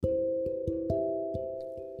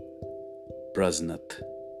Praznath,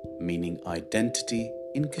 meaning identity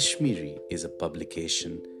in Kashmiri, is a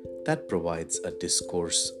publication that provides a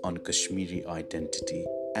discourse on Kashmiri identity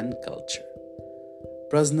and culture.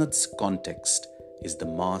 Praznath's context is the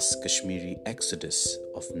mass Kashmiri exodus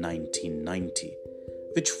of 1990,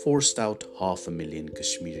 which forced out 500,000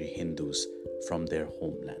 Kashmiri Hindus from their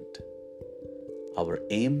homeland. Our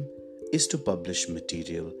aim is to publish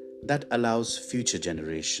material that allows future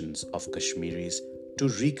generations of Kashmiris to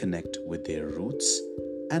reconnect with their roots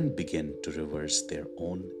and begin to reverse their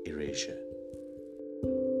own erasure.